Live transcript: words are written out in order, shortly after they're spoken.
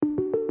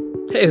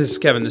Hey, this is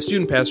Kevin, the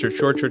student pastor at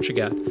Shore Church of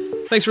God.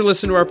 Thanks for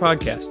listening to our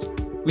podcast.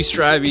 We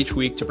strive each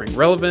week to bring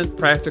relevant,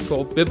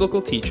 practical,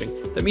 biblical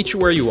teaching that meets you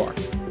where you are.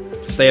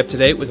 To stay up to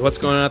date with what's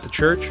going on at the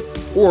church,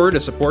 or to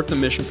support the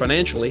mission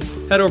financially,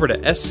 head over to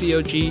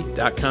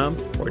scog.com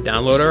or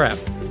download our app.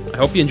 I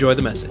hope you enjoy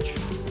the message.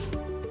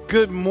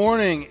 Good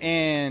morning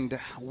and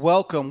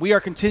welcome. We are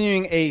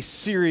continuing a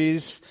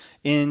series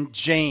in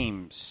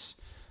James,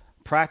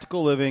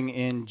 Practical Living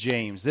in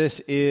James. This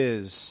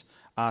is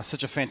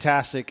such a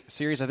fantastic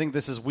series. I think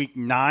this is week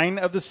 9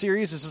 of the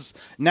series. This is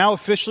now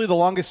officially the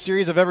longest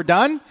series I've ever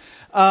done.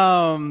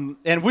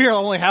 And we are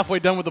only halfway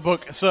done with the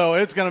book, so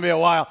it's going to be a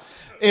while.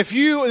 If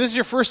this is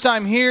your first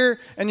time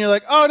here and you're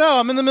like, oh no,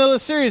 I'm in the middle of the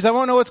series, I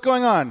won't know what's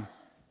going on.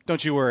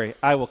 Don't you worry.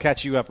 I will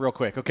catch you up real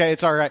quick, okay?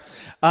 It's all right.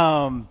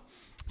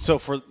 So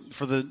for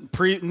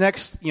the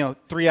next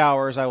 3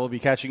 hours, I will be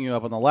catching you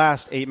up on the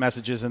last 8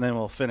 messages, and then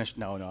we'll finish.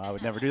 No, I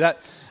would never do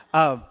that.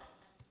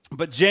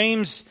 But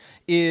James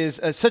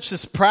is such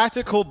this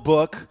practical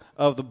book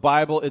of the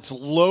Bible. It's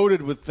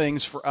loaded with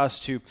things for us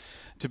to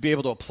be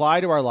able to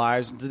apply to our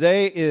lives. And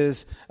today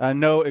is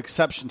no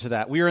exception to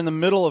that. We are in the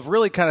middle of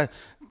really kind of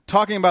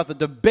talking about the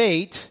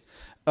debate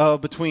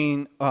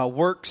between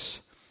works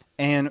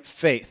and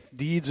faith,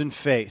 deeds and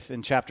faith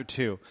in chapter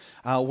 2.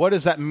 What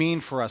does that mean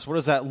for us? What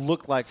does that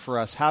look like for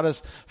us? How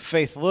does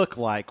faith look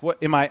like?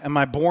 What am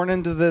I born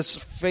into this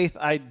faith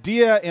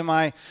idea? Am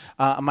I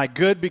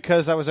good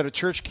because I was at a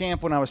church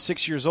camp when I was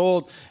 6 years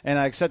old and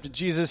I accepted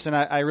Jesus and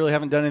I really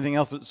haven't done anything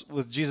else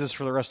with Jesus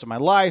for the rest of my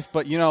life?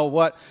 But you know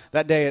what?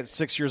 That day at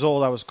 6 years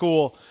old, I was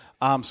cool.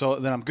 So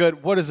then I'm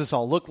good. What does this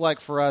all look like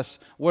for us?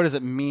 What does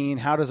it mean?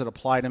 How does it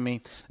apply to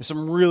me? There's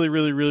some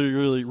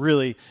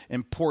really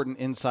important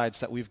insights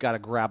that we've got to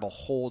grab a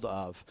hold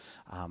of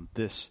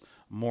this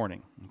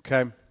morning,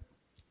 okay?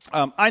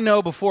 I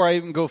know before I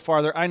even go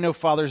farther, I know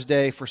Father's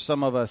Day for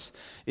some of us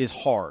is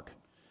hard,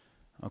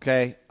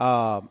 okay?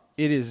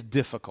 It is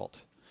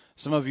difficult.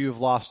 Some of you have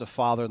lost a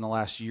father in the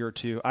last year or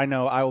two. I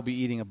know I will be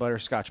eating a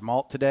butterscotch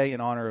malt today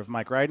in honor of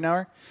Mike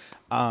Ridenauer.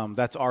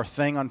 That's our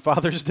thing on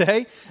Father's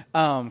Day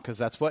because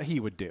that's what he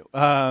would do.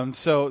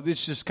 So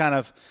it's just kind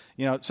of,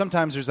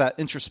 sometimes there's that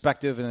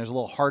introspective and there's a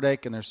little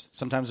heartache and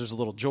sometimes there's a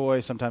little joy.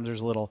 Sometimes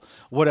there's a little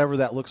whatever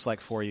that looks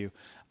like for you.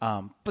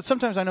 But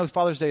sometimes I know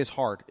Father's Day is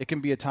hard. It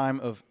can be a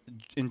time of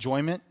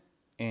enjoyment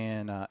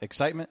and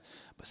excitement,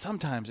 but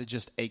sometimes it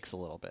just aches a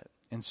little bit.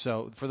 And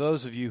so for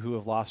those of you who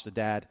have lost a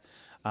dad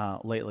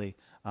lately,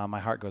 my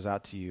heart goes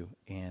out to you.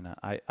 And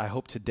I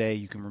hope today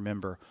you can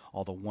remember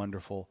all the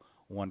wonderful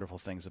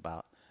things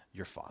about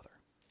your father.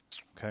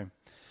 Okay?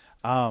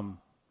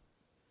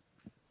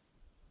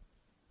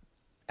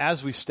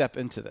 As we step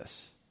into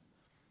this,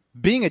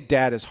 being a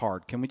dad is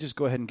hard. Can we just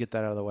go ahead and get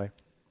that out of the way?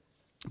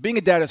 Being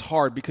a dad is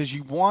hard because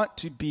you want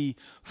to be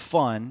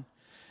fun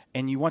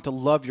and you want to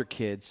love your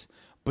kids,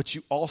 but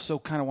you also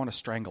kind of want to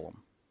strangle them.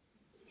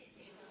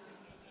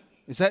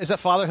 Is that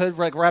fatherhood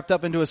wrapped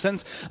up into a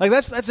sentence?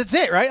 That's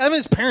it, right? I mean,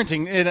 it's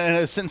parenting in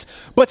a sense.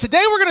 But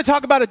today we're going to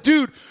talk about a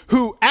dude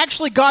who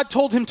actually God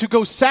told him to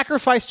go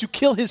sacrifice to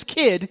kill his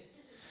kid.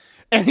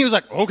 And he was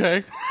like,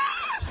 okay.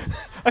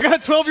 I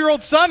got a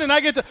 12-year-old son and I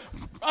get to,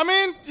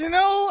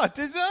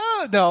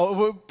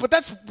 no.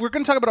 But we're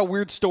going to talk about a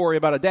weird story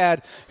about a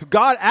dad who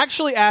God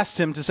actually asked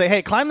him to say,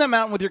 hey, climb that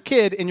mountain with your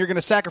kid and you're going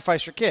to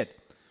sacrifice your kid.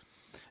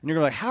 And you're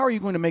like, how are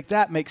you going to make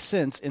that make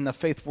sense in the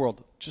faith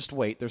world? Just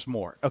wait, there's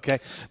more, okay?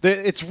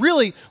 It's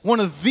really one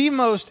of the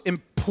most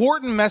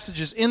important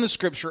messages in the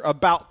Scripture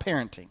about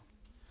parenting.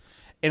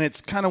 And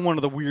it's kind of one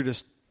of the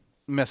weirdest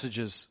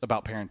messages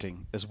about parenting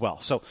as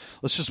well. So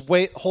let's just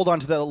hold on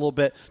to that a little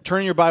bit.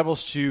 Turn your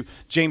Bibles to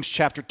James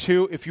chapter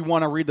 2. If you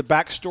want to read the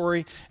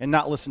backstory and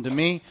not listen to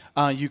me,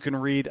 you can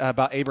read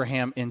about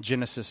Abraham in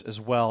Genesis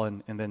as well,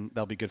 and then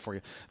that'll be good for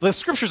you. The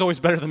Scripture's always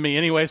better than me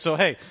anyway, so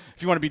hey,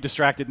 if you want to be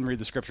distracted and read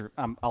the Scripture,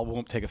 I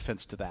won't take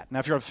offense to that. Now,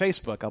 if you're on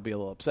Facebook, I'll be a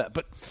little upset,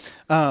 but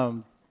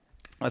that's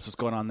what's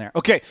going on there.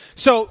 Okay,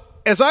 so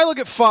as I look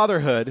at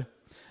fatherhood,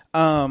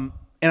 and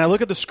I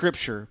look at the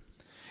Scripture,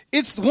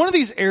 it's one of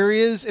these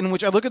areas in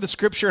which I look at the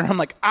Scripture and I'm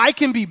like, I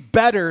can be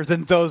better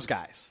than those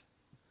guys.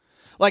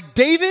 Like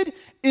David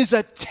is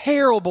a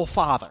terrible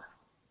father.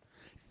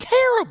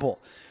 Terrible.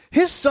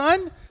 His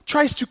son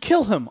tries to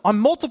kill him on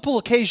multiple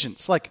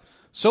occasions. Like,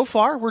 so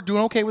far, we're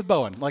doing okay with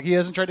Bowen. Like, he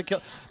hasn't tried to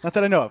kill, not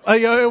that I know of.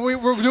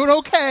 We're doing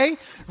okay,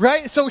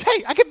 right? So,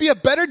 hey, I could be a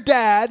better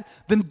dad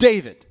than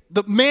David.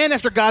 The man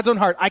after God's own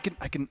heart. I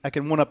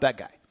can one up that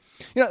guy.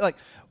 Like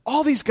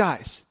all these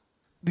guys,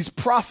 these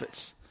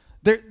prophets,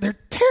 They're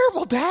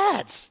terrible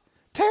dads.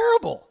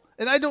 Terrible.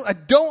 And I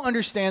don't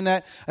understand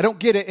that. I don't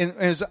get it. And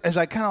as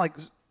I kind of like,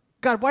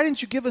 God, why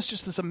didn't you give us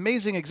just this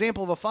amazing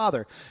example of a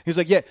father? He's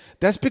like, yeah,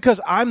 that's because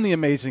I'm the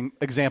amazing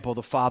example of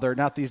the father,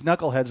 not these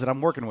knuckleheads that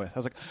I'm working with. I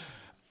was like,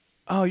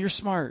 oh, you're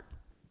smart.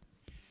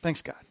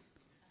 Thanks, God.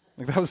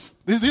 Like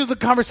these are the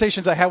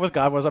conversations I have with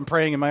God as I'm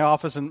praying in my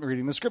office and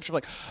reading the Scripture. I'm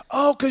like,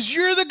 oh, because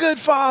you're the good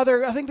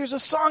father. I think there's a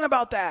song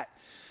about that.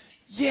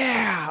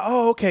 Yeah.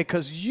 Oh, okay.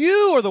 Because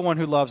you are the one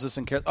who loves us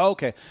and cares. Oh,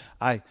 okay.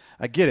 I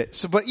get it.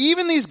 So, but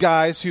even these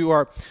guys who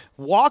are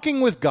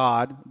walking with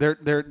God,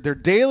 they're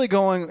daily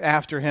going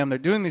after Him. They're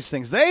doing these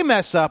things. They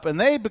mess up and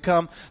they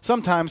become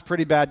sometimes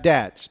pretty bad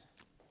dads.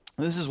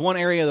 This is one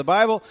area of the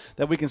Bible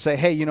that we can say,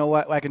 hey, you know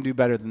what? I can do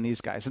better than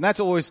these guys. And that's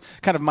always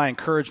kind of my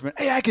encouragement.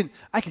 Hey, I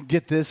can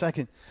get this. I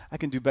can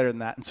do better than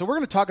that. And so we're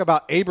going to talk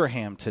about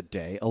Abraham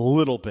today a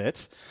little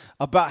bit,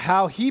 about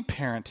how he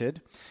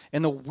parented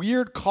and the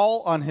weird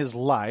call on his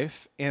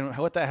life and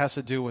what that has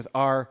to do with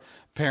our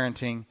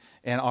parenting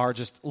and our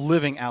just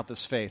living out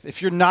this faith.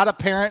 If you're not a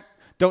parent,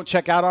 don't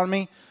check out on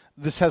me.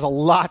 This has a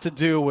lot to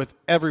do with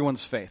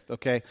everyone's faith,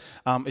 okay?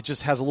 It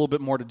just has a little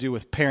bit more to do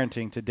with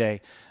parenting today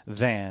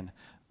than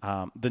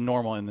the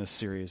normal in this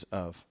series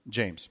of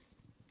James.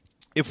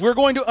 If we're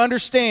going to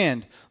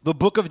understand the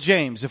book of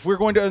James, if we're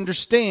going to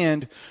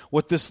understand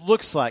what this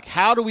looks like,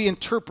 how do we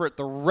interpret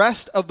the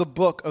rest of the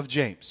book of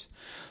James?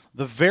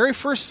 The very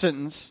first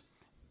sentence,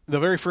 the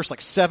very first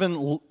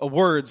 7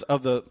 words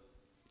of the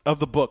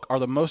book are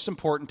the most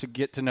important to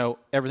get to know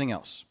everything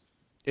else.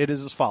 It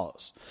is as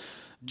follows.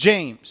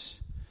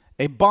 James,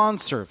 a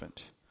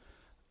bondservant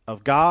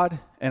of God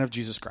and of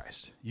Jesus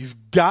Christ.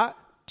 You've got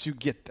to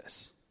get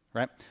this.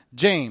 Right?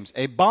 James,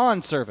 a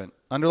bondservant.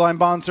 Underline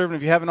bondservant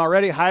if you haven't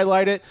already.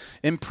 Highlight it,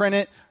 imprint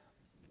it,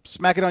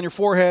 smack it on your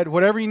forehead,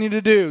 whatever you need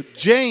to do.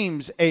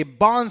 James, a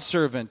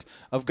bondservant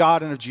of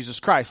God and of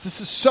Jesus Christ.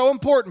 This is so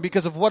important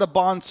because of what a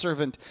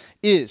bondservant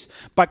is.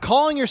 By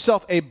calling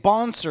yourself a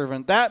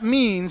bondservant, that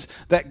means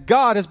that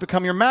God has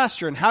become your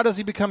master. And how does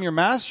He become your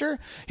master?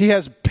 He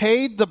has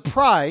paid the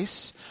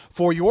price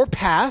for your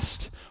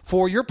past,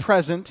 for your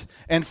present,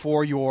 and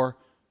for your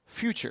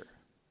future.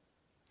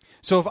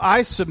 So if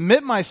I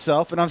submit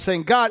myself, and I'm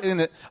saying, God,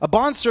 a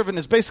bondservant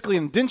is basically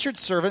an indentured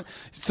servant.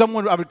 I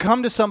would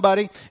come to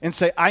somebody and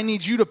say, I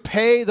need you to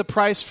pay the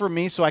price for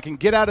me so I can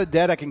get out of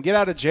debt, I can get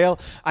out of jail,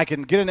 I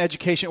can get an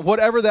education,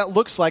 whatever that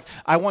looks like.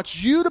 I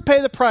want you to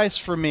pay the price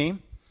for me,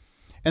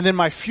 and then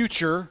my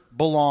future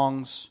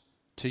belongs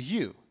to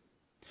you.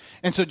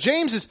 And so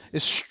James is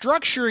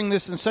structuring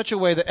this in such a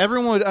way that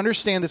everyone would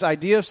understand this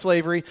idea of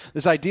slavery,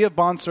 this idea of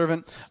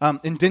bondservant,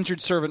 indentured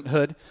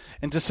servanthood,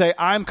 and to say,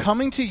 I'm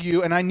coming to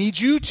you and I need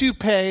you to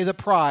pay the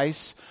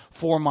price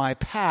for my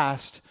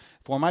past,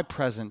 for my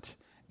present,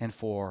 and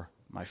for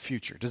my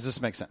future. Does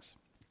this make sense?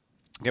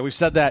 Okay, we've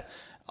said that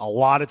a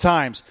lot of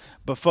times,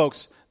 but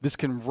folks, this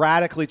can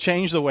radically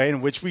change the way in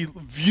which we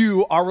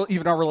view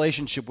even our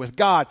relationship with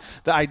God.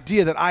 The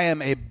idea that I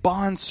am a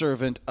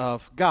bondservant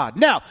of God.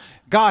 Now,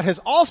 God has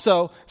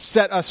also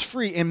set us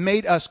free and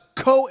made us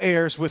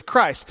co-heirs with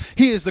Christ.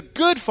 He is the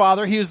good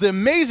Father. He is the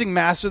amazing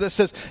Master that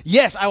says,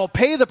 yes, I will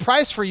pay the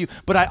price for you,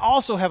 but I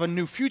also have a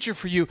new future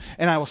for you,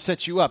 and I will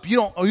set you up.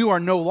 You are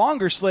no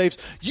longer slaves.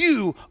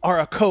 You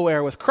are a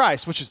co-heir with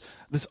Christ, which is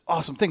this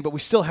awesome thing, but we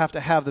still have to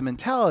have the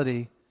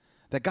mentality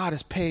that God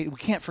has paid. We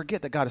can't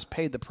forget that God has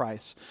paid the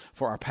price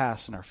for our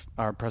past and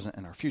our present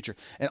and our future.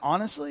 And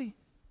honestly,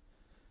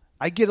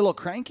 I get a little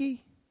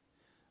cranky.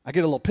 I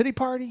get a little pity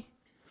party.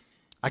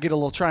 I get a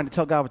little trying to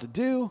tell God what to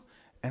do.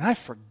 And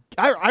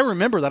I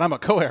remember that I'm a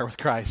co-heir with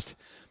Christ.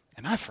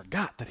 And I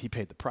forgot that He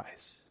paid the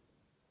price.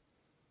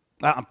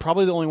 I'm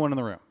probably the only one in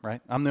the room,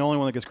 right? I'm the only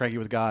one that gets cranky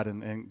with God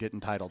and get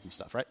entitled and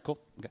stuff, right? Cool?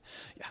 Okay.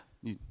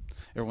 Yeah.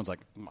 Everyone's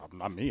like,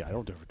 not me. I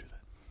don't ever do that.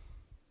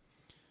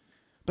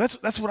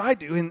 That's what I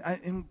do,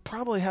 and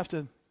probably have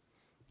to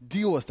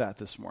deal with that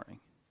this morning.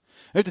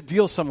 I have to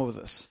deal some with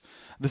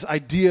this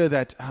idea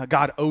that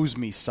God owes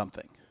me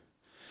something.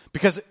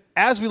 Because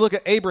as we look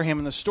at Abraham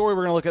and the story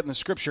we're going to look at in the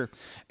Scripture,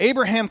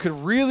 Abraham could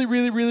really,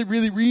 really, really,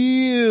 really,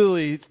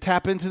 really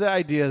tap into the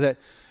idea that,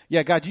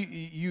 yeah, God,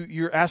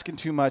 you're asking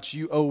too much.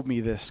 You owe me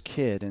this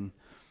kid, and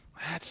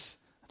that's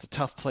a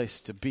tough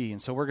place to be.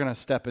 And so we're going to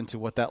step into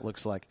what that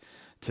looks like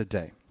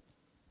today.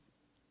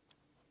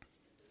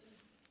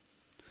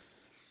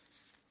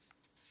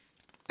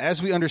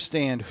 As we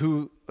understand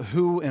who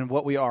and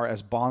what we are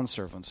as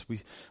bondservants,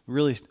 we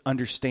really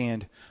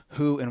understand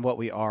who and what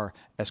we are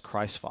as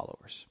Christ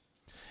followers.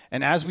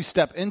 And as we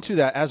step into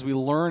that, as we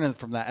learn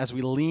from that, as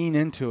we lean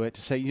into it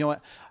to say, you know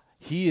what,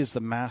 He is the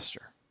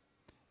master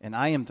and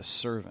I am the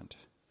servant,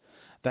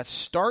 that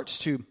starts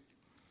to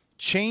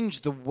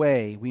change the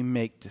way we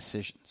make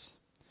decisions.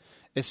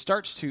 It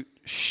starts to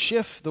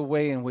shift the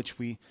way in which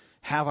we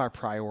have our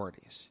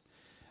priorities.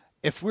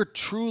 If we're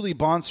truly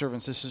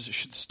bondservants, this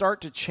should start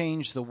to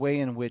change the way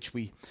in which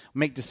we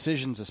make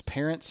decisions as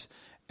parents,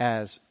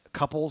 as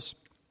couples.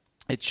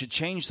 It should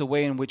change the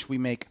way in which we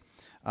make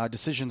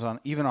decisions on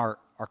even our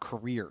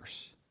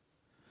careers.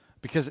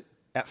 Because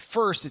at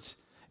first, it's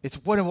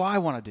what do I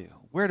want to do?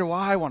 Where do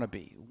I want to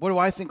be? What do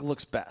I think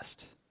looks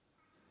best?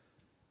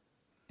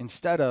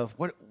 Instead of,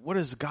 what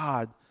is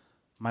God,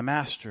 my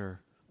master,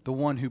 the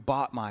one who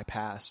bought my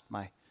past,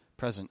 my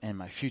present, and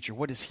my future,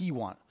 what does He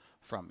want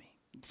from me?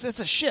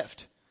 It's a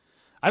shift.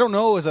 I don't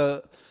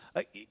know,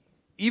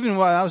 even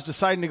while I was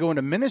deciding to go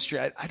into ministry,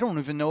 I don't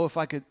even know if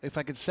I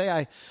could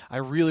say I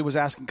really was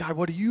asking, God,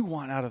 what do you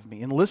want out of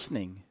me? And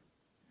listening.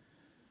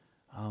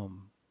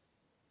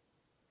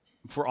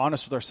 if we're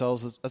honest with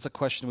ourselves, that's a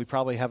question we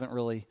probably haven't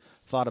really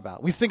thought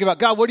about. We think about,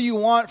 God, what do you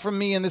want from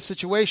me in this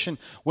situation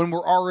when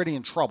we're already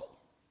in trouble?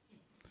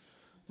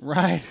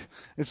 Right?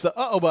 It's the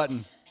uh-oh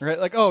button. Right?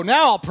 Like, oh,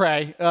 now I'll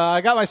pray. I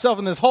got myself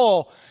in this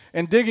hole,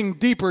 and digging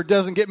deeper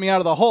doesn't get me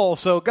out of the hole.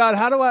 So, God,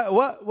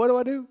 what do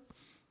I do?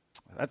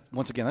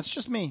 Once again, that's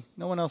just me.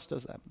 No one else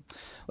does that.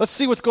 Let's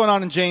see what's going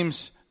on in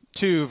James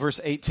 2,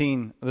 verse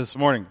 18 this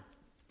morning.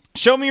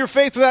 Show me your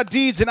faith without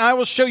deeds, and I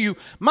will show you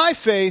my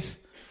faith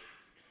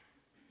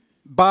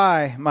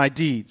by my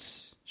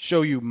deeds.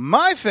 Show you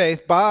my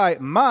faith by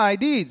my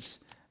deeds.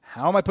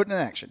 How am I putting it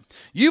in action?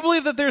 You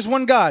believe that there's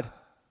one God.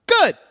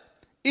 Good.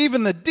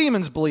 Even the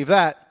demons believe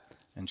that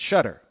and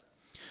shudder.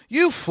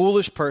 You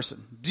foolish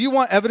person. Do you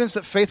want evidence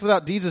that faith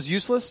without deeds is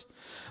useless?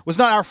 Was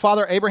not our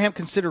father Abraham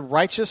considered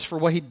righteous for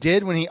what he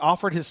did when he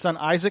offered his son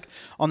Isaac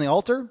on the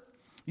altar?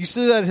 You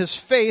see that his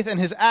faith and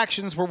his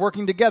actions were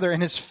working together,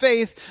 and his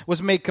faith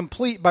was made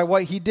complete by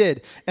what he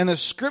did. And the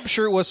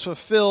scripture was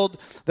fulfilled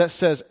that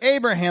says,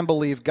 Abraham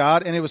believed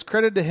God, and it was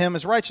credited to him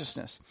as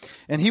righteousness.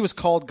 And he was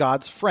called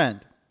God's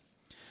friend.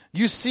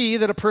 You see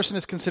that a person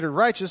is considered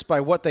righteous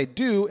by what they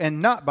do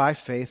and not by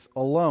faith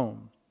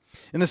alone.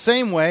 In the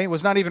same way,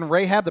 was not even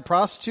Rahab the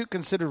prostitute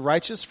considered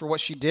righteous for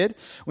what she did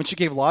when she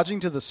gave lodging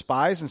to the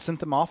spies and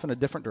sent them off in a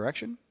different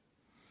direction?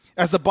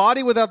 As the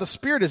body without the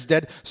spirit is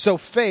dead, so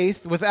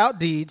faith without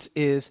deeds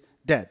is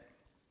dead.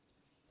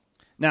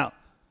 Now,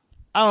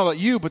 I don't know about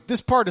you, but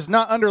this part is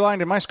not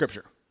underlined in my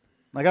scripture.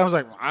 Like, I was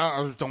like,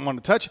 I don't want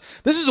to touch it.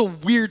 This is a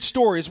weird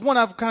story. It's one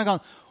I've kind of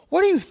gone,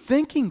 what are you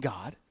thinking,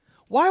 God?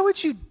 Why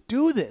would you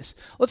do this?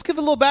 Let's give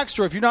a little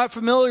backstory. If you're not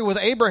familiar with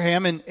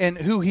Abraham and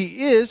who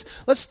he is,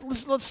 let's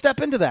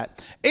step into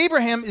that.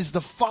 Abraham is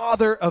the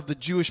father of the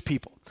Jewish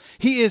people.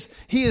 He is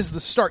the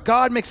start.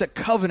 God makes a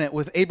covenant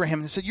with Abraham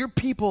and said, your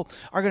people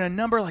are going to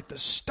number like the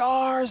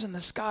stars in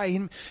the sky.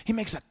 He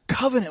makes a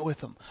covenant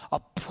with them, a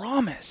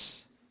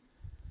promise.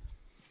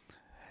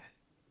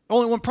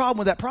 Only one problem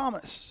with that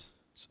promise.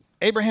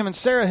 Abraham and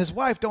Sarah, his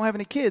wife, don't have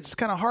any kids. It's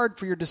kind of hard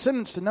for your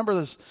descendants to number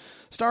the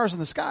stars in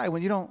the sky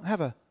when you don't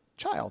have a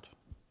child,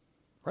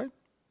 right?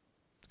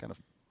 It's kind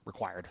of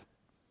required.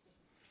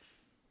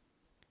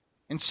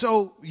 And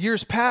so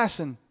years pass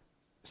and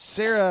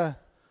Sarah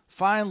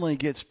finally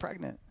gets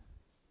pregnant.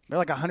 They're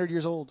like 100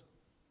 years old. Can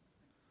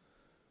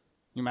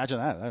you imagine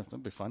that?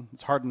 That'd be fun.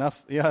 It's hard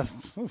enough. Yeah.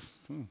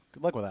 Good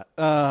luck with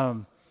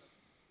that.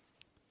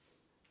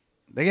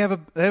 They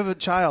have a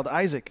child,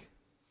 Isaac.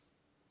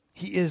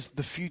 He is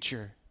the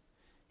future.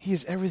 He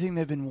is everything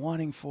they've been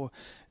wanting for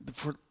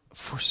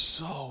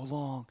so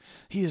long.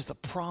 He is the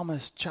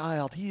promised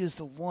child. He is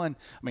the one.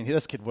 I mean,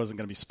 this kid wasn't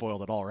going to be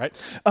spoiled at all, right?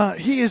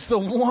 He is the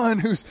one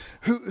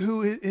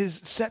who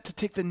is set to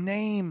take the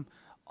name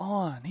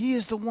on. He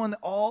is the one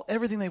that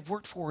everything they've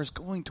worked for is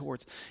going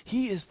towards.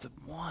 He is the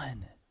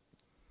one.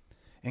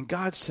 And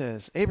God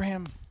says,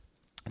 Abraham,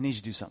 I need you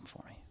to do something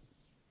for me.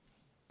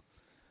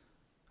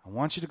 I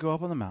want you to go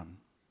up on the mountain.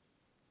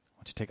 I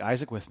want you to take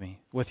Isaac with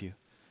you.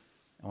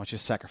 I want you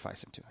to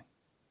sacrifice him to me.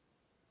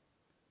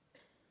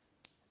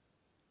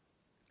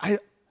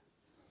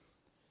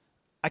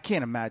 I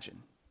can't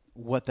imagine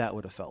what that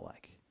would have felt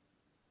like.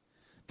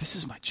 This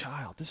is my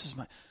child.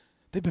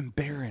 They've been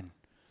barren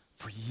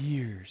for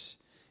years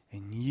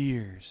and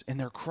years. And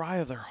their cry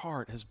of their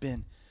heart has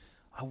been,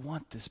 I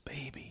want this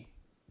baby.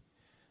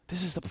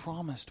 This is the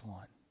promised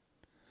one.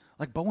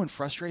 Like, Bowen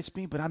frustrates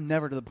me, but I'm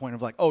never to the point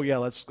of like, oh yeah,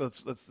 let's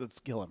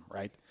kill him,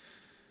 right?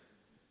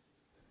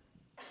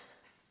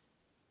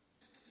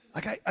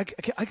 Like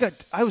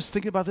I was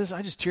thinking about this.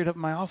 I just teared up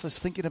in my office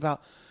thinking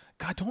about,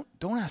 God,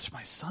 don't ask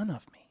my son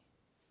of me.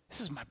 This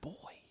is my boy.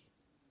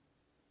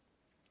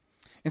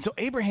 And so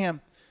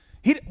Abraham,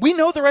 we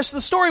know the rest of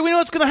the story. We know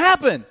what's going to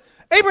happen.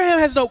 Abraham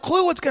has no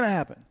clue what's going to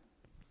happen.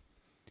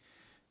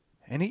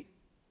 And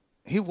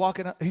he's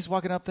walking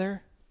up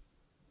there.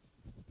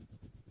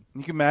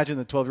 You can imagine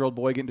the 12-year-old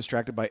boy getting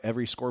distracted by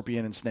every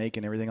scorpion and snake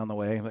and everything on the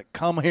way. I'm like,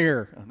 come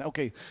here.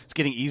 Okay, it's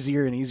getting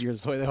easier and easier.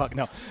 That's the way they walk.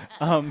 No,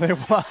 they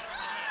walk.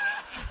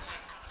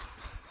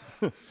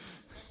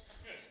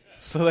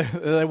 So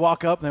they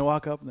walk up and they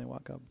walk up and they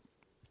walk up.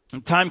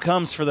 And time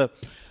comes for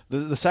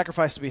the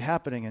sacrifice to be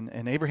happening,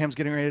 and Abraham's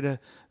getting ready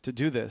to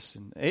do this.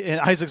 And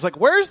Isaac's like,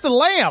 where's the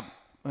lamb?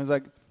 And he's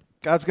like,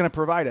 God's going to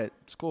provide it.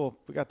 It's cool.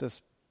 We got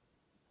this.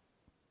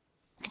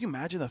 Can you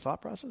imagine the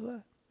thought process of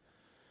that?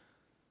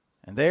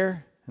 And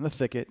there in the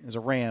thicket is a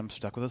ram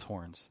stuck with his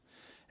horns,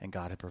 and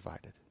God had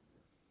provided.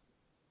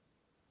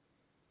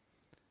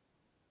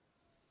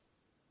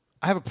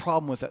 I have a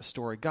problem with that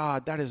story.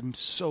 God, that is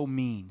so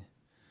mean.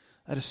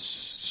 That is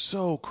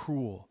so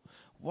cruel.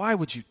 Why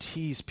would you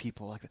tease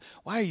people like that?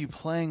 Why are you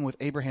playing with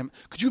Abraham?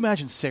 Could you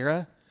imagine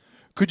Sarah?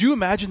 Could you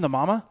imagine the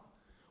mama?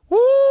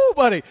 Woo,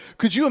 buddy.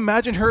 Could you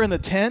imagine her in the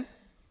tent?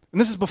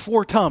 And this is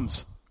before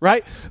Tums,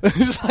 right?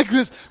 It's like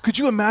this. Could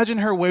you imagine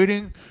her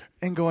waiting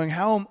and going,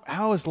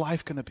 how is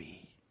life going to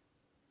be?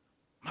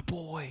 My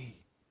boy.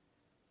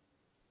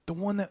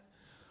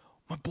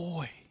 My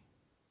boy.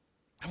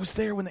 I was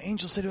there when the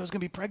angel said I was going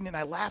to be pregnant.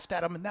 I laughed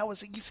at him, and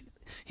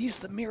he's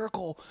the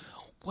miracle.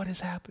 What is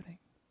happening?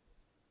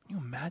 Can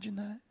you imagine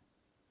that?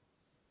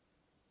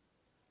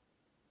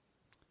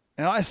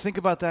 And I think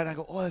about that, and I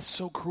go, oh, that's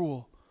so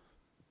cruel.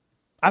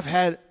 I've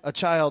had a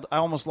child. I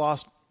almost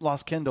lost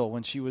Kendall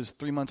when she was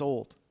 3 months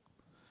old.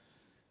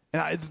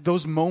 And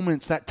those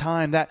moments, that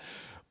time,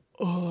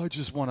 I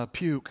just want to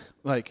puke,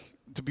 like,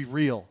 to be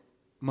real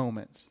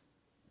moments.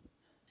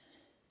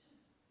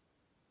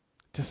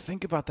 To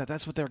think about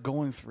that's what they're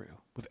going through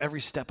with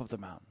every step of the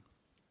mountain.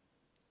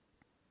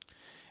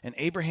 And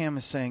Abraham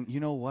is saying, you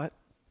know what?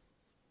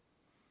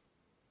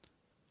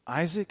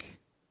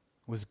 Isaac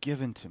was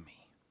given to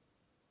me,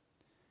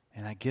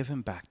 and I give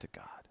him back to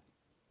God.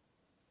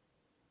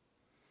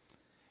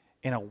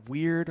 And a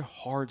weird,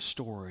 hard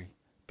story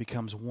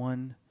becomes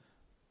one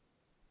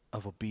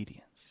of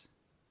obedience.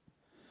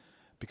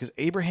 Because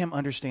Abraham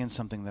understands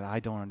something that I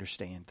don't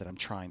understand, that I'm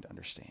trying to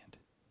understand.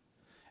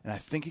 And I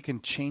think it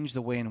can change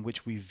the way in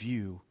which we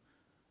view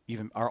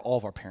all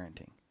of our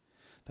parenting.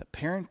 That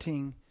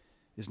parenting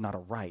is not a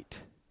right,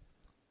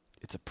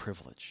 it's a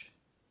privilege.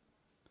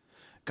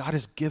 God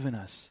has given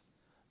us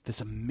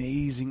this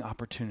amazing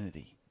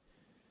opportunity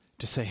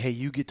to say, hey,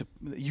 you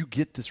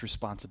get this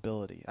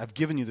responsibility. I've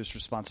given you this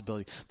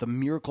responsibility. The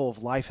miracle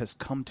of life has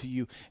come to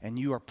you, and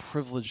you are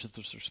privileged with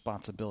this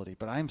responsibility.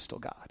 But I am still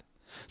God.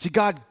 See,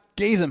 God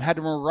had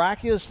to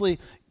miraculously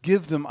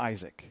give them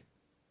Isaac.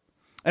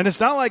 And it's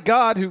not like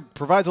God, who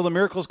provides all the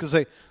miracles, could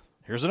say,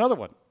 here's another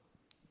one.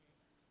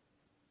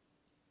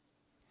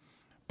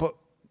 But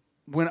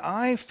when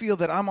I feel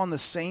that I'm on the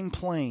same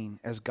plane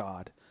as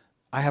God,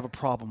 I have a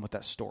problem with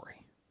that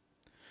story.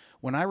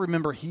 When I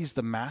remember He's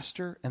the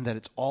master and that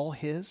it's all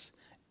His,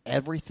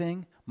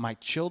 everything, my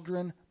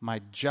children,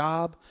 my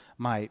job,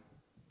 my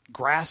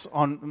grass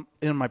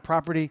in my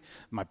property,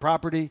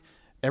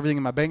 everything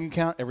in my bank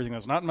account, everything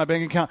that's not in my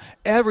bank account,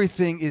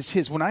 everything is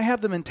His. When I have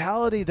the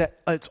mentality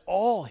that it's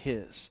all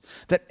His,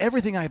 that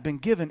everything I've been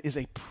given is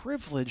a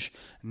privilege,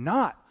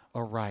 not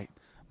a right,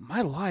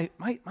 my life,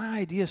 my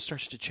idea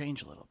starts to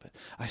change a little bit.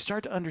 I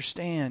start to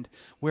understand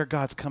where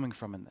God's coming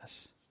from in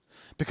this.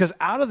 Because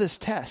out of this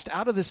test,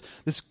 out of this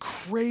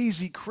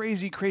crazy,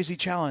 crazy, crazy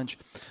challenge,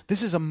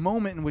 this is a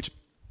moment in which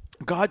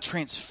God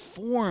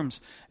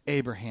transforms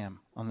Abraham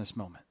on this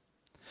moment.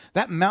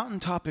 That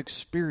mountaintop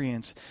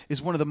experience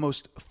is one of the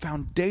most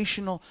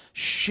foundational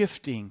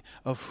shifting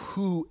of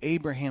who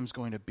Abraham's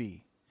going to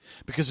be.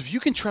 Because if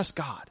you can trust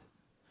God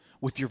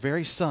with your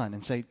very son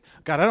and say,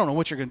 God, I don't know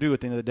what you're going to do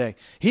at the end of the day.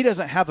 He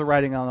doesn't have the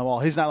writing on the wall.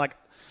 He's not like,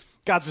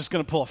 God's just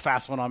going to pull a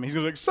fast one on me. He's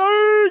going to be like,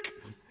 psych!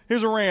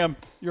 Here's a ram.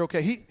 You're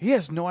okay. He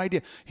has no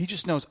idea. He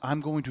just knows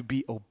I'm going to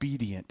be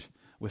obedient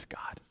with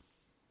God.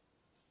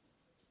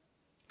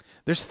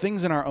 There's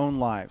things in our own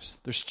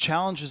lives. There's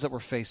challenges that we're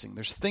facing.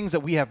 There's things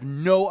that we have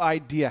no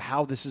idea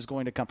how this is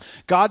going to come.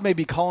 God may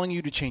be calling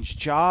you to change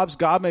jobs.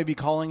 God may be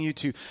calling you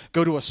to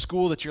go to a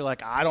school that you're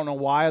like, I don't know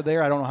why I'm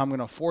there. I don't know how I'm going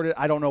to afford it.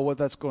 I don't know what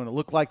that's going to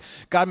look like.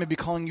 God may be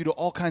calling you to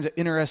all kinds of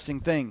interesting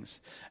things.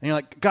 And you're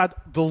like, God,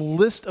 the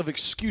list of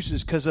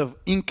excuses because of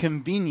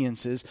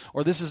inconveniences,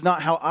 or this is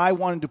not how I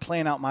wanted to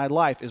plan out my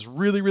life, is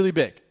really, really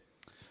big.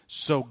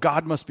 So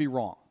God must be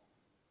wrong.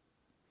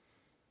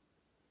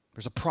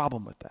 There's a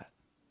problem with that.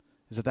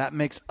 Is that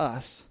makes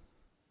us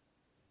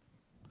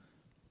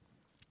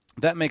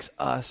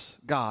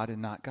God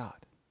and not God.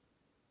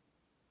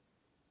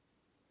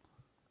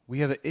 We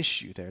have an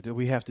issue there that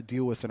we have to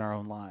deal with in our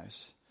own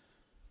lives.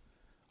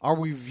 Are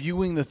we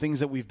viewing the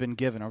things that we've been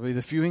given? Are we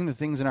viewing the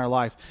things in our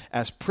life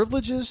as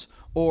privileges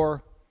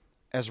or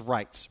as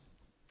rights?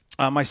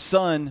 My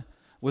son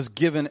was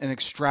given an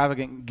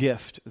extravagant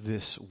gift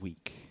this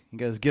week.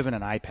 He was given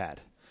an iPad.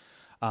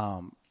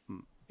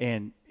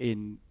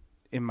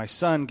 And my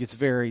son gets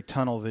very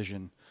tunnel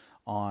vision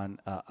on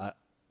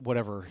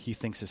whatever he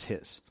thinks is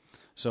his.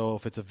 So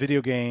if it's a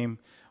video game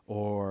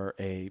or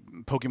a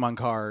Pokemon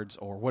cards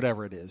or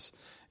whatever it is,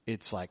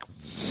 it's like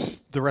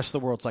the rest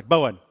of the world's like,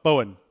 Bowen.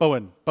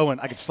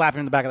 I could slap him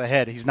in the back of the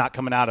head. He's not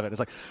coming out of it. It's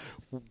like,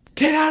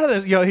 get out of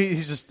this. You know,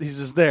 he's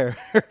just there,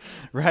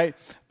 right?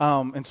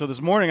 And so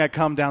this morning I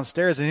come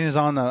downstairs and he's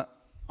on the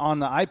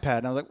iPad.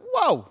 And I was like,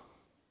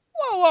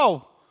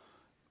 whoa.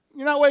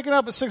 You're not waking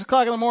up at 6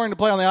 o'clock in the morning to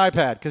play on the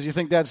iPad because you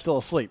think Dad's still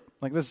asleep.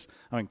 Like this,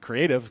 I mean,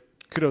 creative,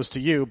 kudos to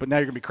you, but now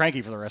you're going to be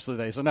cranky for the rest of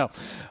the day, so no.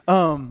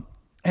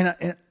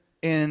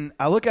 And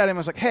I look at him, I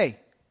was like, hey,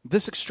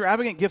 this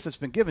extravagant gift that's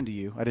been given to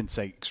you, I didn't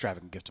say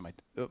extravagant gift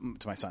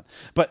to my son,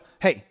 but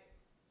hey,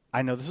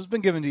 I know this has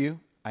been given to you.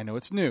 I know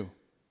it's new,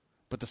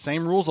 but the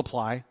same rules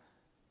apply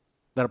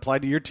that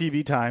applied to your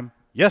TV time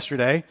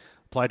yesterday,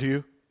 apply to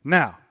you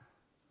now.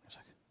 And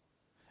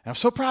I'm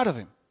so proud of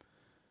him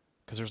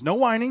because there's no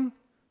whining.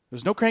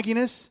 There's no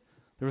crankiness.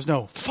 There was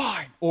no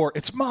fine or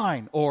it's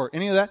mine or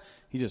any of that.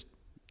 He just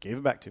gave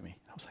it back to me.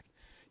 I was like,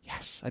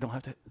 yes, I don't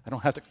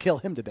have to kill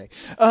him today.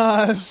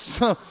 But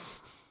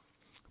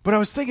I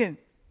was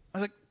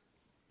like,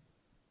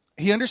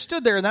 he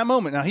understood there in that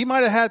moment. Now he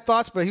might have had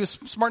thoughts, but he was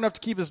smart enough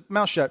to keep his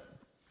mouth shut.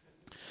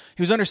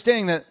 He was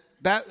understanding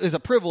that is a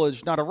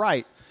privilege, not a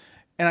right.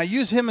 And I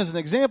use him as an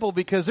example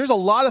because there's a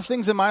lot of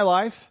things in my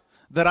life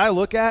that I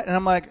look at and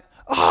I'm like,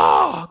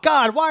 oh,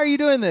 God, why are you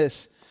doing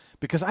this?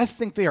 Because I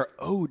think they are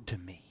owed to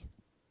me.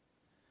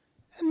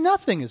 And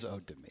nothing is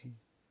owed to me.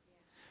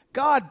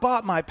 God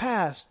bought my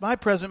past, my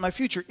present, my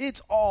future.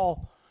 It's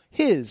all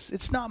his.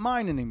 It's not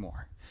mine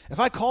anymore. If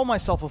I call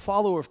myself a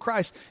follower of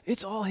Christ,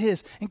 it's all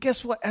his. And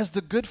guess what? As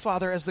the good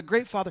father, as the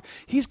great father,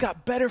 he's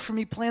got better for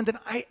me planned than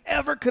I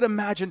ever could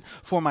imagine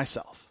for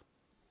myself.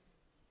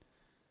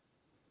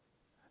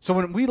 So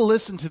when we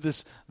listen to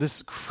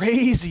this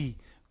crazy,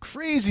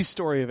 crazy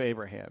story of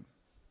Abraham,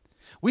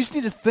 we just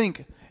need to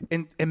think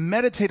and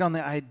meditate on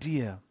the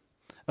idea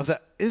of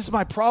that.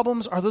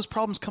 Are those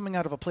problems coming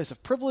out of a place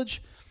of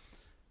privilege?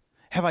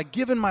 Have I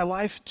given my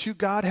life to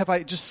God? Have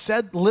I just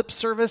said lip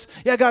service?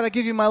 Yeah, God, I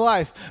give you my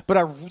life.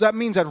 But that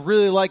means I'd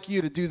really like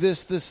you to do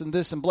this, this, and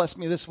this, and bless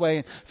me this way,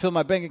 and fill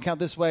my bank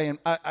account this way, and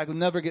I will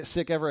never get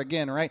sick ever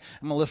again, right?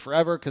 I'm going to live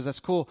forever because that's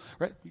cool.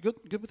 Right? You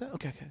good with that?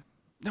 Okay.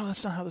 No,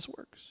 that's not how this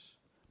works.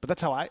 But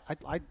that's how I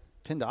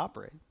tend to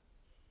operate.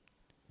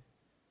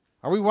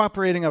 Are we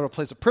operating out of a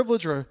place of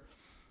privilege or a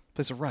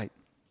place of right?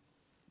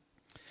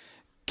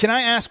 Can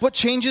I ask, what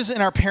changes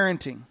in our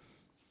parenting,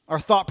 our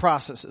thought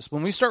processes,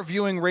 when we start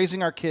viewing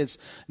raising our kids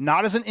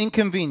not as an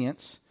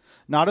inconvenience,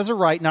 not as a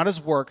right, not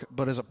as work,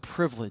 but as a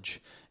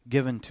privilege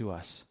given to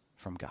us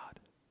from God?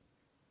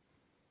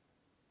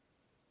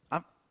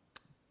 I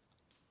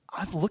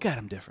look at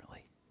them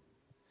differently.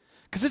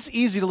 Because it's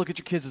easy to look at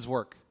your kids as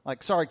work.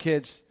 Like, sorry,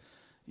 kids,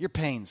 your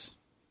pains.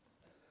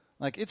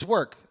 Like, it's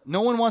work.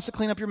 No one wants to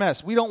clean up your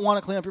mess. We don't want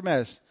to clean up your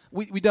mess.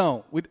 We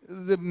don't.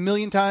 The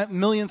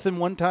millionth and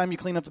one time you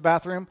clean up the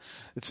bathroom,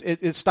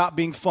 it stopped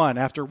being fun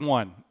after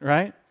one,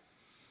 right?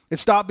 It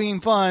stopped being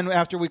fun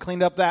after we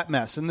cleaned up that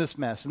mess and this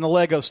mess and the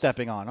Lego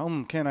stepping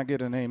on. Can I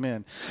get an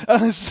amen?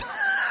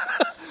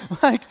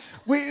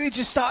 We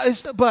just stop.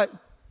 But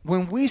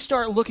when we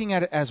start looking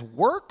at it as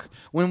work,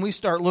 when we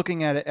start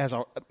looking at it as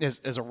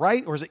a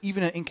right or as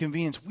even an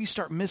inconvenience, we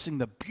start missing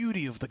the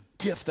beauty of the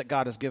gift that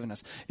God has given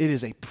us. It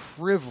is a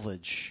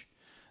privilege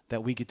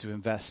that we get to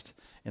invest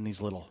in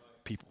these little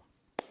people.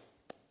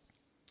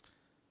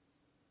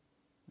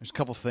 There's a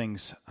couple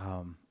things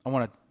I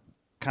want to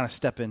kind of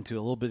step into a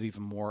little bit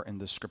even more in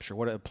this scripture,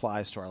 what it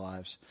applies to our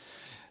lives.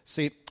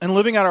 See, in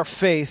living out our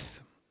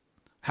faith,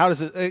 how does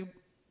it,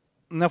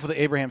 enough with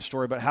the Abraham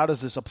story, but how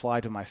does this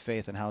apply to my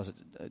faith and how is it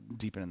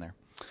deepen in there?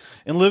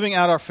 In living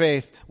out our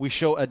faith, we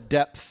show the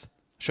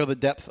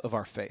depth of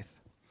our faith.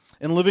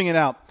 In living it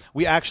out,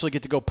 we actually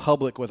get to go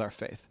public with our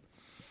faith.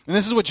 And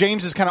this is what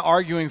James is kind of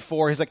arguing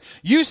for. He's like,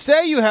 you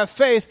say you have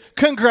faith.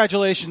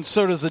 Congratulations,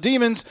 so does the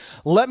demons.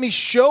 Let me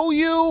show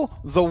you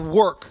the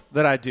work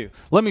that I do.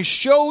 Let me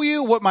show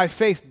you what my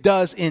faith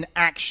does in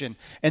action,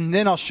 and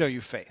then I'll show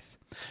you faith.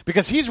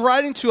 Because he's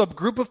writing to a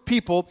group of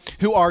people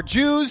who are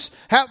Jews,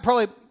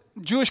 probably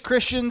Jewish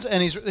Christians,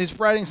 and he's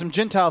writing some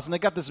Gentiles, and they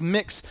got this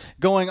mix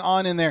going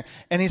on in there.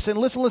 And he said,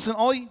 listen,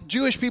 all you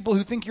Jewish people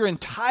who think you're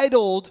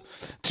entitled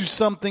to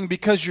something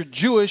because you're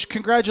Jewish,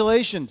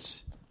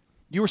 congratulations.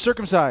 You were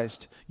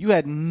circumcised. You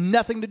had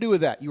nothing to do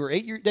with that. You were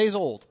 8 days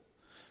old.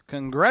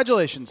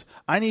 Congratulations.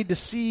 I need to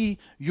see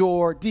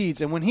your deeds.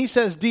 And when he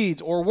says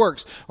deeds or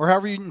works, or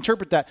however you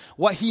interpret that,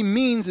 what he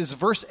means is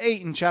verse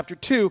 8 in chapter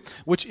 2,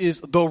 which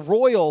is the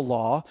royal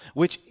law,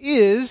 which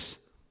is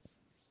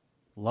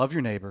love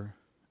your neighbor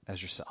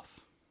as yourself.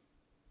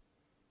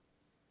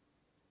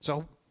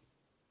 So,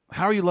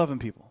 how are you loving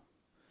people?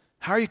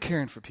 How are you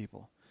caring for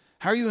people?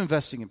 How are you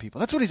investing in people?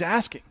 That's what he's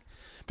asking.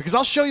 Because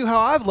I'll show you how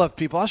I've loved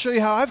people. I'll show you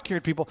how I've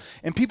cared people.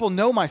 And people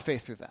know my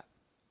faith through that.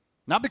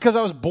 Not because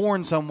I was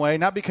born some way.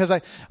 Not because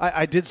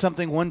I did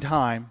something one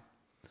time.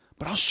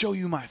 But I'll show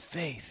you my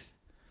faith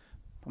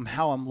from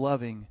how I'm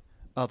loving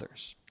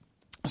others.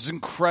 This is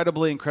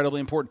incredibly, incredibly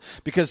important.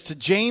 Because to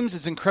James,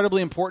 it's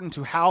incredibly important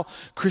to how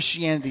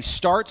Christianity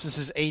starts. This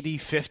is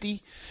AD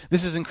 50.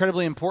 This is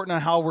incredibly important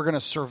on how we're going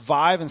to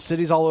survive in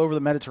cities all over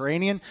the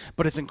Mediterranean.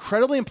 But it's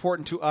incredibly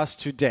important to us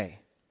today.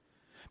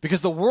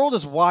 Because the world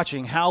is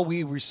watching how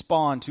we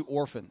respond to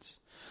orphans.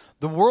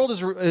 The world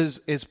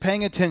is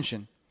paying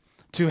attention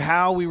to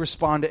how we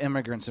respond to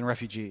immigrants and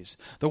refugees.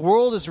 The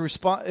world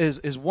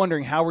is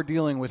wondering how we're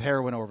dealing with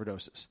heroin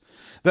overdoses.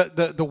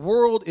 The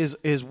world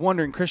is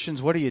wondering,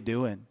 Christians, what are you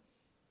doing?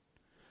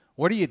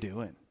 What are you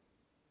doing?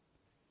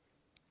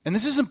 And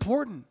this is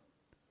important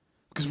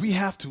because we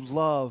have to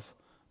love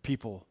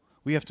people.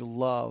 We have to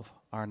love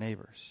our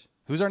neighbors.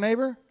 Who's our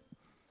neighbor?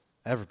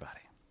 Everybody.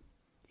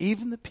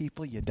 Even the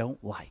people you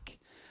don't like.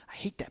 I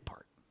hate that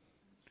part.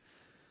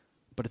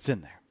 But it's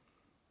in there.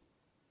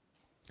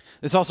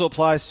 This also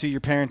applies to your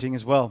parenting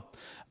as well.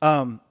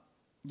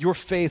 Your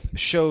faith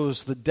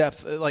shows the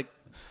depth,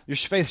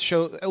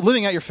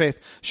 living out your faith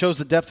shows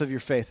the depth of your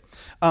faith.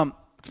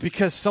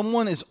 Because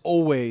someone is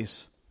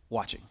always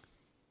watching.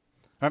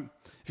 Right?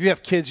 If you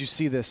have kids, you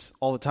see this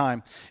all the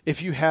time.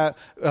 If you have,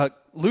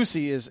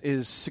 Lucy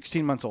is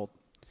 16 months old,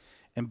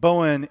 and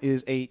Bowen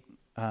is 8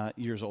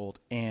 years old,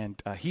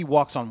 and he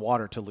walks on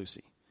water to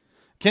Lucy.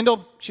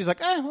 Kendall, she's like,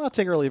 well, I'll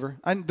take her or leave her.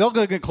 They'll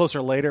get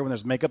closer later when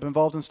there's makeup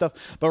involved and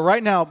stuff. But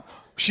right now,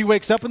 she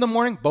wakes up in the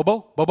morning,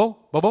 Bobo, Bobo,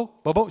 Bobo,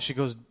 Bobo. She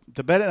goes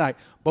to bed at night,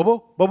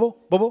 Bobo, Bobo,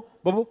 Bobo,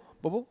 Bobo,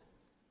 Bobo.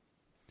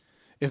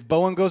 If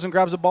Bowen goes and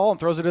grabs a ball and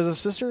throws it at his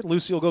sister,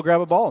 Lucy will go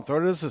grab a ball and throw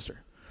it at his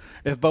sister.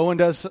 If Bowen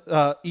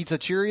eats a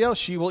Cheerio,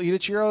 she will eat a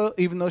Cheerio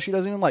even though she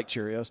doesn't even like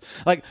Cheerios.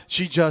 Like,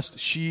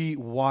 she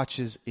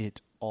watches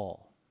it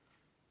all.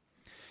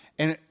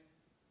 And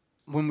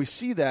when we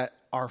see that,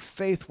 our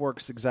faith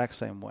works the exact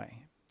same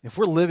way. If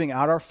we're living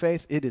out our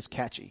faith, it is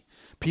catchy.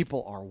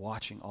 People are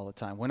watching all the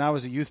time. When I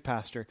was a youth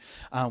pastor,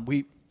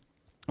 we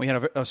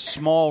had a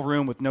small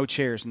room with no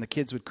chairs, and the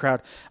kids would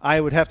crowd.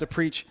 I would have to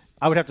preach.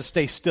 I would have to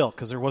stay still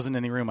because there wasn't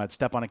any room. I'd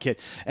step on a kid,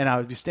 and I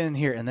would be standing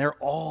here, and they're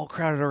all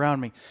crowded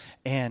around me.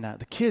 And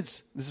the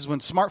kids, this is when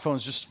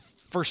smartphones just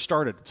first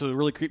started, so it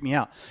really creeped me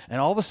out. And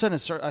all of a sudden,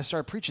 I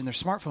started preaching. Their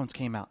smartphones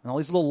came out, and all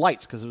these little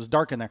lights, because it was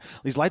dark in there.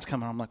 These lights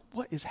come on. I'm like,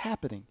 what is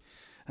happening?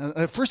 And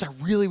at first, I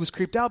really was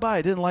creeped out by it.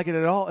 I didn't like it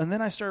at all. And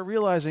then I started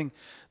realizing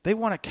they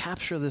want to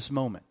capture this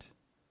moment.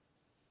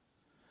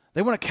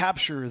 They want to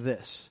capture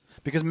this.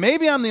 Because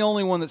maybe I'm the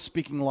only one that's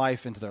speaking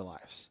life into their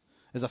lives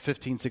as a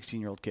 15,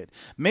 16-year-old kid.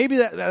 Maybe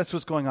that's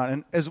what's going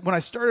on. And when I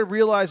started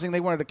realizing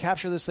they wanted to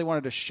capture this, they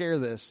wanted to share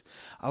this,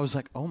 I was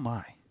like, oh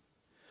my.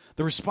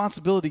 The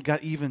responsibility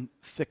got even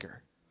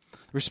thicker. The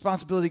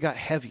responsibility got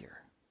heavier.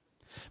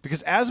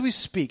 Because as we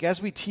speak,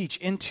 as we teach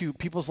into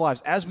people's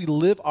lives, as we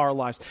live our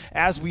lives,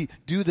 as we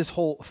do this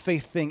whole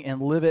faith thing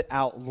and live it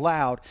out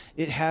loud,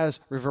 it has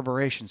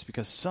reverberations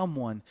because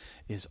someone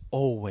is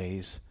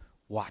always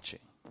watching.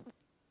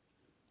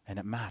 And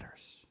it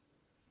matters.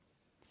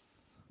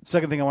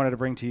 Second thing I wanted to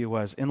bring to you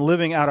was, in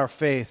living out our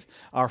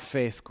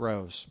faith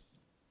grows.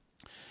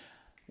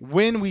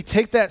 When we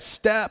take that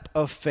step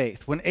of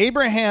faith, when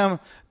Abraham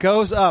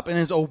goes up and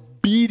is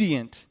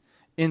obedient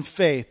in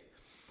faith,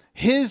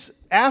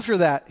 after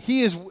that,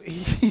 he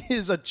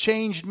is a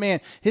changed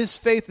man. His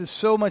faith is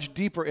so much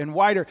deeper and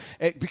wider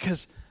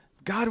because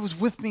God was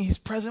with me. He's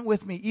present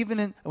with me.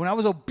 Even when I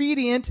was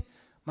obedient,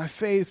 my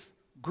faith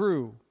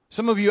grew.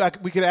 Some of you,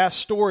 we could ask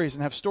stories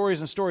and have stories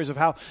and stories of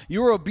how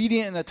you were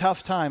obedient in a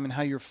tough time and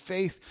how your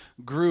faith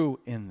grew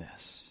in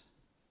this.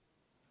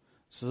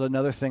 This is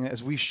another thing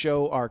as we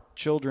show our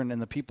children and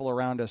the people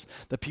around us,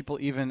 the people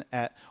even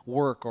at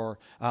work or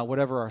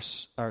whatever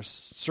our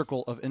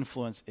circle of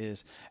influence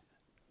is.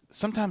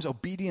 Sometimes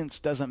obedience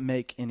doesn't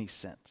make any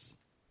sense.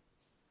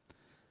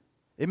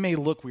 It may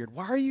look weird.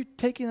 Why are you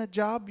taking a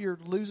job? You're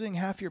losing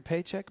half your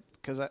paycheck?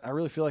 Because I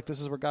really feel like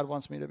this is where God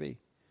wants me to be.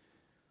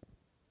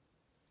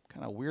 What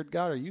kind of weird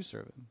God are you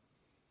serving?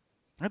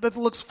 That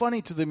looks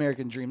funny to the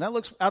American dream. That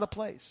looks out of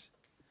place.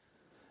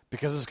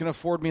 Because it's going to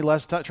afford me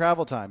less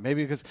travel time.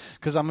 Maybe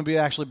because I'm going to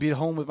actually be at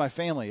home with my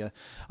family.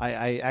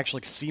 I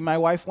actually see my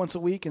wife once a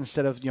week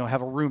instead of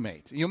have a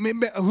roommate.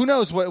 Who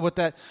knows what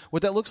that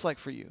looks like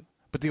for you.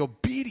 But the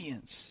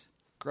obedience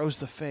grows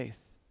the faith,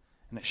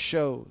 and it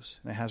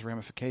shows, and it has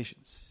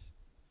ramifications.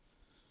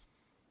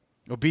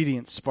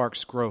 Obedience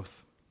sparks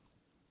growth.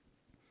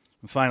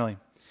 And finally,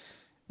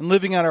 in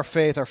living out our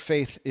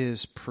faith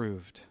is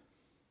proved.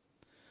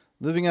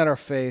 Living out our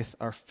faith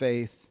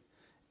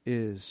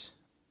is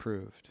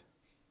proved.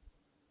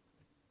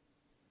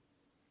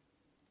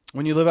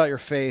 When you live out your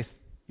faith,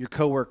 your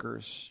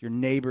coworkers, your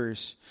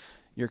neighbors,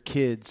 your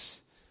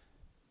kids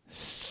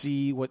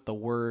see what the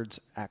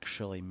words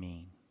actually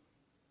mean.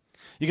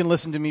 You can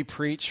listen to me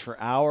preach for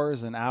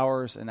hours and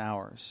hours and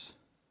hours,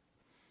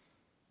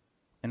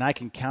 and I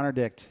can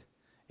contradict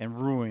and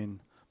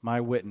ruin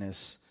my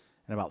witness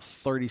in about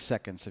 30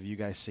 seconds of you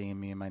guys seeing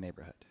me in my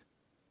neighborhood.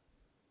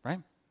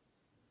 Right?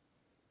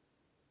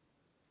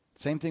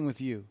 Same thing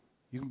with you.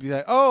 You can be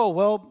like, oh,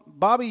 well,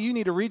 Bobby, you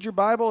need to read your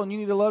Bible and you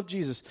need to love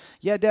Jesus.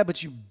 Yeah, Dad,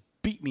 but you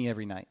beat me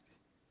every night.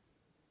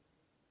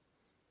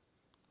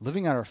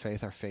 Living out our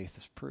faith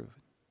is proven.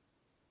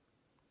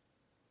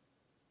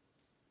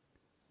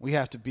 We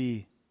have to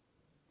be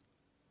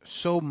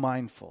so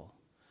mindful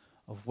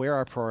of where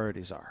our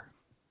priorities are.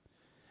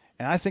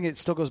 And I think it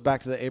still goes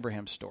back to the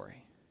Abraham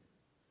story.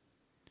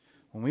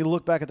 When we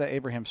look back at the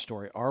Abraham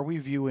story, are we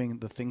viewing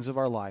the things of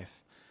our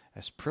life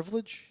as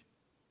privilege?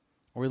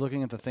 Or are we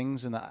looking at the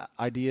things and the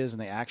ideas and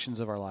the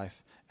actions of our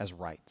life as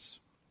rights?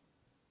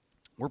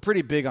 We're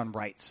pretty big on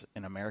rights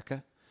in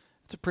America.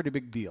 It's a pretty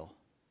big deal.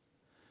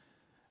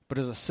 But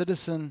as a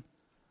citizen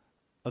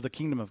of the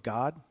kingdom of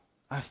God,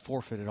 I've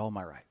forfeited all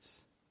my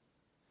rights.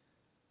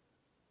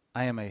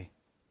 I am a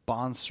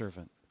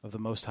bondservant of the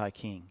Most High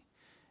King.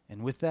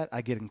 And with that,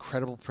 I get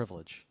incredible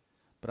privilege,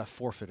 but I've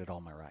forfeited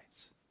all my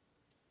rights.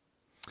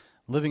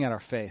 Living out our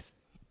faith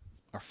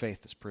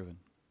is proven.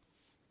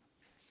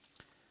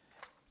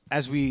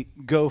 As we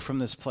go from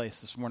this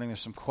place this morning, there's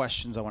some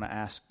questions I want to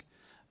ask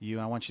you.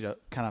 I want you to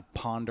kind of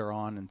ponder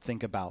on and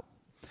think about.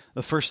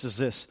 The first is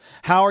this: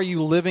 how are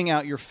you living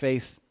out your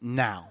faith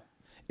now?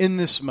 in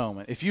this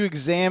moment, if you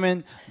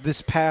examine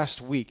this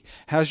past week,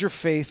 has your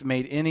faith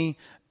made any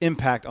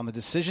impact on the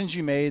decisions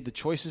you made, the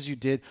choices you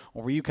did,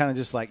 or were you kind of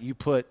just like you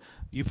put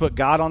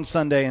God on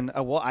Sunday and,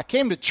 well, I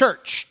came to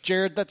church,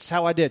 Jared, that's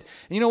how I did.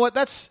 And you know what?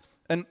 That's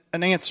an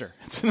answer.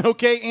 It's an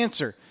okay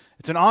answer.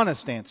 It's an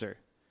honest answer.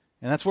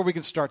 And that's where we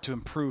can start to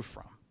improve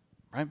from,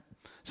 right?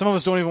 Some of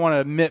us don't even want to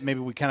admit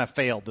maybe we kind of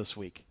failed this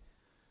week.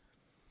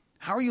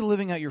 How are you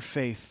living out your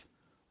faith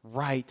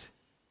right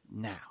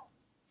now?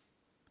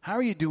 How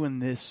are you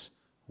doing this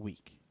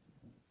week?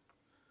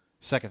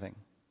 Second thing,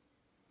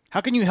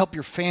 how can you help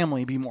your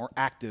family be more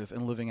active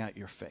in living out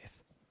their faith?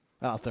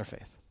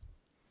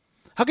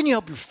 How can you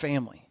help your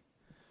family?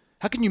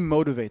 How can you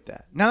motivate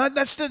that? Now,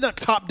 that's the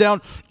top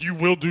down, you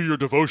will do your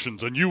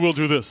devotions and you will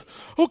do this.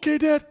 Okay,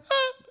 Dad.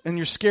 And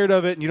you're scared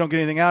of it and you don't get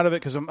anything out of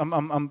it because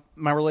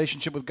my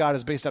relationship with God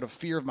is based out of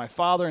fear of my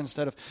Father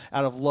instead of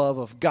out of love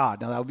of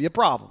God. Now, that would be a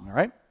problem, all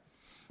right?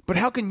 But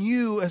how can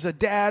you, as a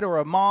dad or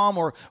a mom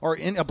or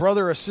a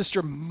brother or a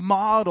sister,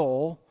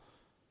 model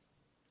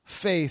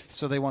faith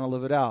so they want to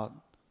live it out?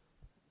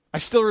 I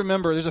still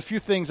remember, there's a few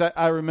things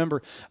I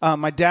remember.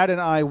 My dad and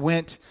I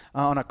went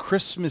on a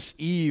Christmas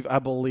Eve, I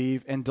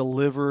believe, and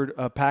delivered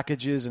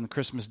packages and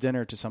Christmas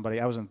dinner to somebody.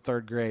 I was in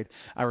third grade.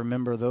 I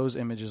remember those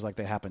images like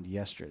they happened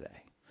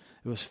yesterday.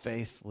 It was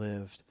faith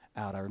lived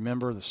out. I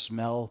remember the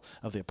smell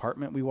of the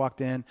apartment we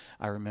walked in.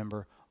 I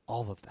remember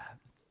all of that.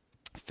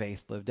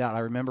 Faith lived out. I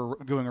remember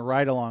going a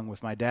ride along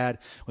with my dad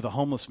with a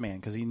homeless man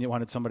because he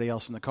wanted somebody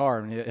else in the car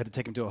and he had to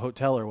take him to a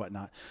hotel or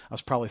whatnot. I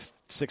was probably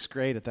sixth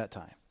grade at that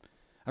time.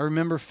 I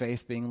remember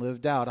faith being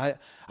lived out.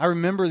 I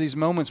remember these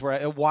moments where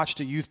I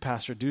watched a youth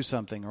pastor do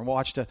something or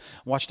watched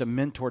a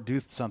mentor do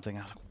something.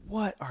 I was like,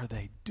 what are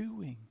they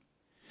doing?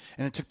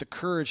 And it took the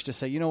courage to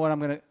say, you know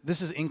what,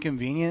 this is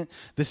inconvenient.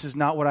 This is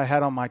not what I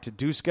had on my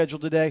to-do schedule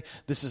today.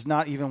 This is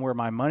not even where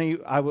my money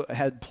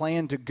had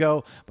planned to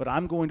go, but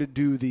I'm going to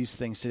do these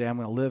things today. I'm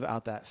going to live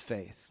out that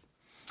faith.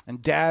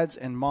 And dads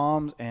and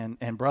moms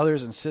and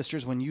brothers and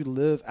sisters, when you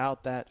live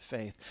out that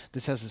faith,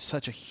 this has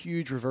such a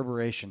huge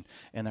reverberation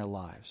in their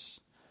lives.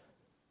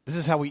 This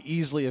is how we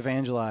easily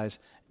evangelize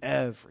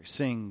every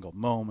single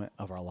moment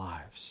of our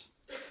lives.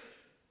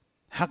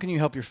 How can you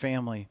help your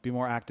family be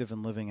more active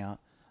in living out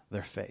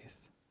their faith?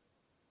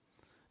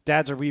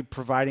 Dads, are we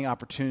providing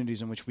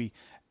opportunities in which we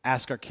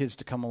ask our kids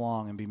to come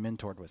along and be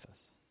mentored with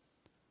us?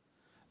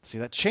 See,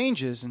 that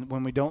changes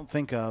when we don't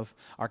think of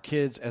our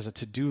kids as a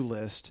to-do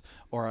list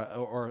or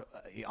an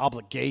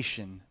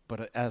obligation,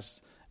 but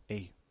as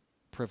a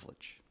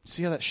privilege.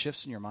 See how that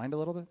shifts in your mind a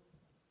little bit?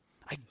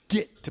 I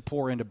get to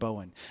pour into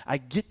Bowen. I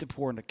get to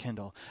pour into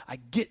Kendall. I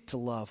get to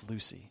love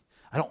Lucy.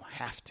 I don't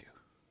have to.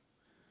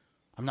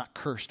 I'm not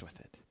cursed with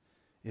it.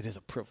 It is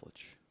a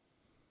privilege.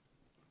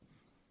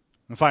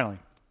 And finally,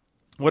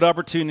 what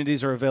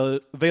opportunities are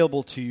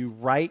available to you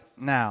right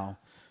now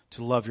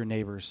to love your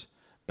neighbors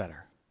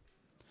better?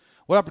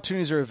 What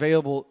opportunities are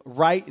available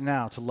right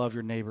now to love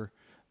your neighbor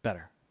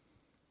better?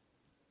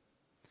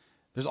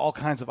 There's all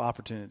kinds of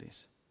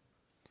opportunities.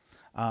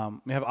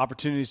 We have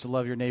opportunities to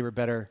love your neighbor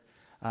better.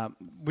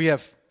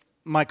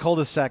 My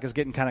cul-de-sac is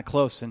getting kind of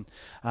close, and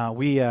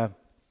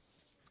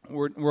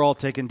we're all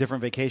taking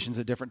different vacations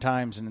at different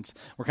times, and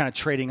we're kind of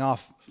trading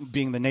off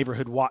being the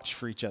neighborhood watch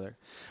for each other.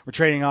 We're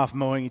trading off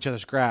mowing each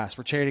other's grass.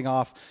 We're trading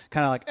off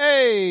kind of like,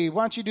 hey,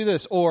 why don't you do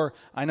this? Or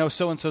I know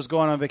so-and-so's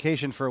going on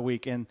vacation for a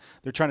week, and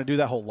they're trying to do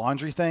that whole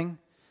laundry thing. Have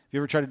you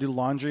ever tried to do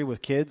laundry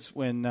with kids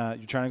when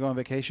you're trying to go on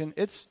vacation?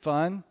 It's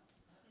fun,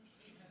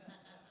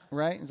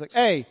 right? It's like,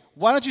 hey,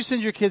 why don't you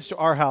send your kids to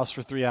our house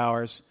for 3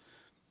 hours?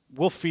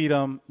 We'll feed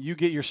them, you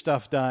get your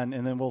stuff done,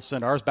 and then we'll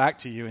send ours back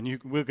to you,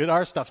 and we'll get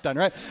our stuff done,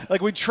 right?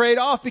 Like we trade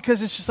off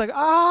because it's just like,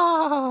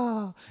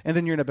 and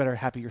then you're in a better,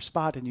 happier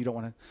spot, and you don't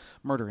want to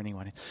murder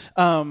anyone.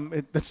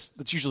 That's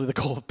usually the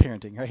goal of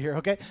parenting right here,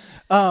 okay?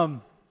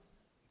 But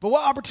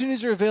what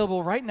opportunities are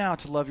available right now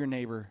to love your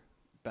neighbor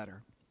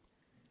better?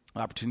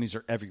 Opportunities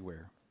are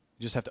everywhere.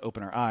 You just have to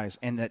open our eyes.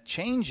 And that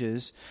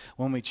changes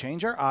when we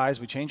change our eyes,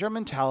 we change our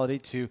mentality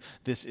to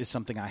this is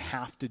something I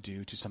have to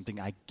do to something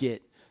I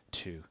get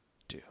to.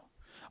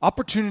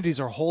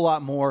 Opportunities are a whole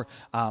lot more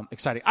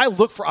exciting. I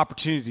look for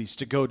opportunities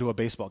to go to a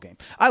baseball game.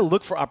 I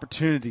look for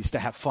opportunities to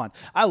have fun.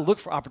 I look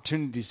for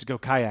opportunities to go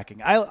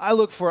kayaking. I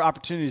look for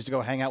opportunities to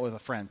go hang out with a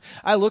friend.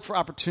 I look for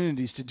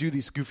opportunities to do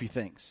these goofy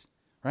things,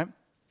 right?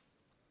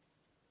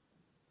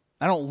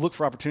 I don't look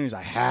for opportunities.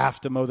 I have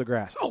to mow the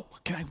grass. Oh,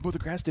 can I mow the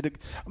grass?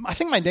 I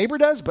think my neighbor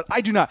does, but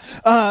I do not.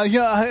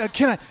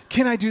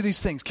 Can I do these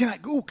things? Could I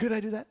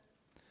do that?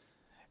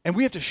 And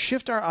we have to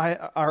shift our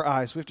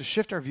eyes. We have to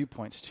shift our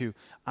viewpoints to,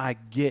 I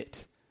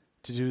get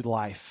to do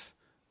life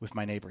with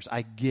my neighbors.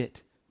 I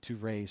get to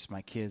raise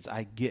my kids.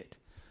 I get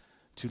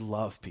to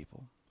love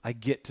people. I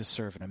get to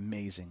serve an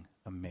amazing,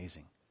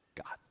 amazing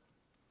God.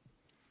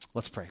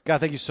 Let's pray. God,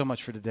 thank you so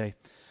much for today.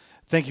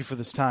 Thank you for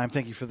this time.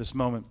 Thank you for this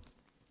moment.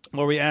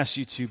 Lord, we ask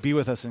you to be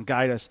with us and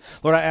guide us.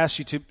 Lord, I ask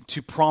you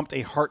to prompt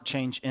a heart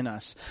change in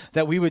us,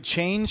 that we would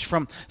change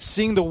from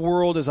seeing the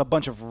world as a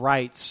bunch of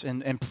rights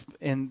and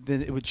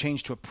that it would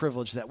change to a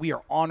privilege, that we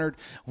are honored.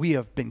 We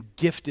have been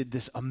gifted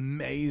this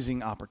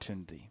amazing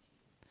opportunity.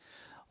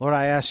 Lord,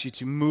 I ask you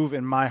to move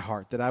in my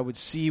heart, that I would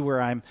see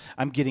where I'm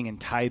getting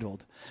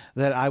entitled,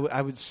 that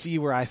I would see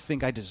where I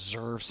think I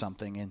deserve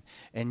something,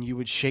 and you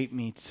would shape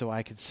me so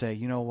I could say,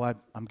 you know what,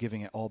 I'm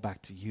giving it all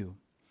back to you.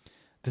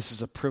 This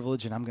is a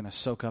privilege, and I'm going to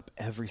soak up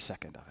every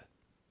second of it.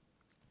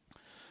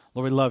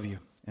 Lord, we love you,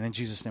 and in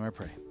Jesus' name I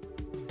pray.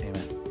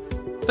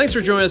 Amen. Thanks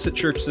for joining us at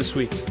church this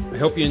week. I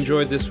hope you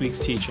enjoyed this week's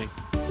teaching.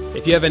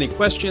 If you have any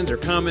questions or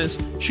comments,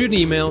 shoot an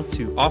email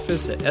to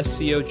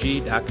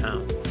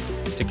office@scog.com.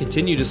 To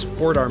continue to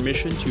support our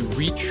mission to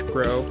reach,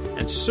 grow,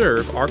 and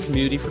serve our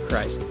community for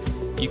Christ,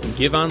 you can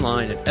give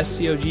online at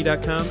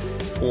scog.com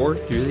or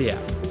through the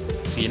app.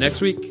 See you next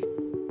week.